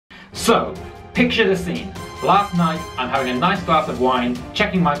So, picture the scene. Last night, I'm having a nice glass of wine,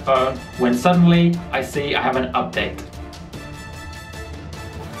 checking my phone, when suddenly I see I have an update.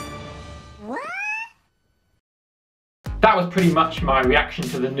 What? That was pretty much my reaction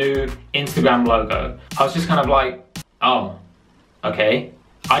to the new Instagram logo. I was just kind of like, oh, okay.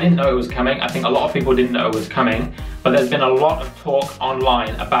 I didn't know it was coming. I think a lot of people didn't know it was coming, but there's been a lot of talk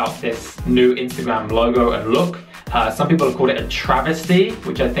online about this new Instagram logo and look. Some people have called it a travesty,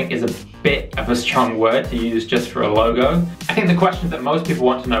 which I think is a bit of a strong word to use just for a logo. I think the question that most people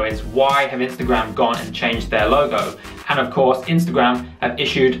want to know is, why have Instagram gone and changed their logo? And of course, Instagram have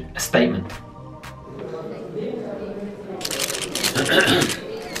issued a statement.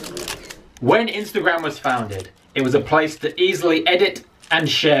 When Instagram was founded, it was a place to easily edit and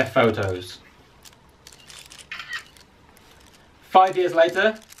share photos. 5 years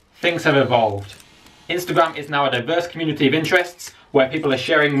later, things have evolved. Instagram is now a diverse community of interests where people are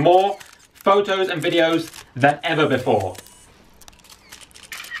sharing more photos and videos than ever before.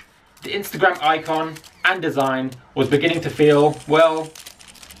 The Instagram icon and design was beginning to feel, well,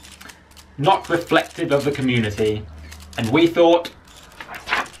 not reflective of the community, and we thought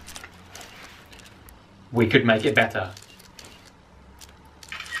we could make it better.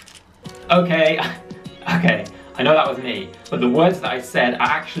 Okay, I know that was me, but the words that I said are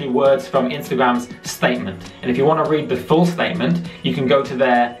actually words from Instagram's statement. And if you want to read the full statement, you can go to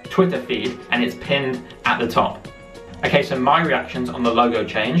their Twitter feed and it's pinned at the top. Okay, so my reactions on the logo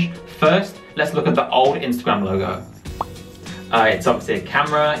change. First, let's look at the old Instagram logo. It's obviously a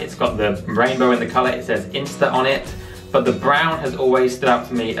camera, it's got the rainbow in the color, it says Insta on it, but the brown has always stood out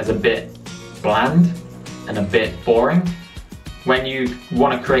to me as a bit bland and a bit boring. When you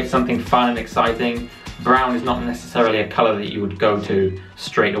want to create something fun and exciting, brown is not necessarily a color that you would go to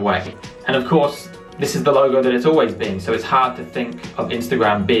straight away. And of course, this is the logo that it's always been, so it's hard to think of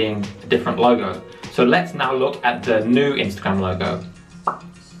Instagram being a different logo. So let's now look at the new Instagram logo.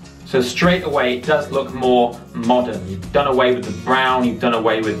 So straight away, it does look more modern. You've done away with the brown, you've done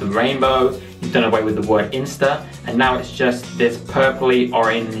away with the rainbow, you've done away with the word Insta, and now it's just this purpley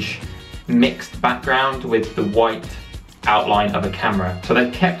orange mixed background with the white outline of a camera. So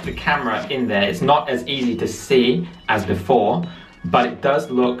they've kept the camera in there. It's not as easy to see as before, but it does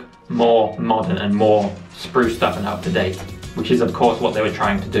look more modern and more spruced up and up to date, which is of course what they were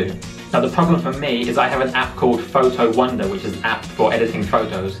trying to do. Now the problem for me is I have an app called Photo Wonder, which is an app for editing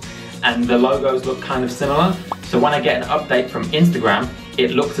photos, and the logos look kind of similar. So when I get an update from Instagram,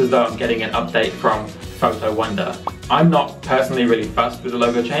 it looks as though I'm getting an update from Photo Wonder. I'm not personally really fussed with the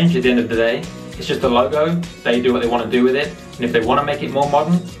logo change. At the end of the day, it's just a logo. They do what they want to do with it, and if they want to make it more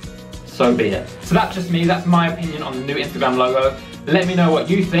modern, so be it. So that's just me, that's my opinion on the new Instagram logo. Let me know what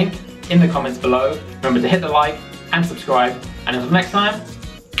you think in the comments below. Remember to hit the like and subscribe, and until next time,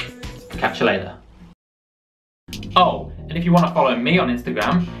 catch you later. Oh, and if you want to follow me on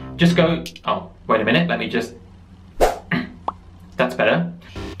Instagram, just go, oh, wait a minute, let me just, that's better.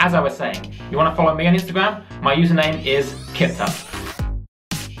 As I was saying, you want to follow me on Instagram? My username is KipTup.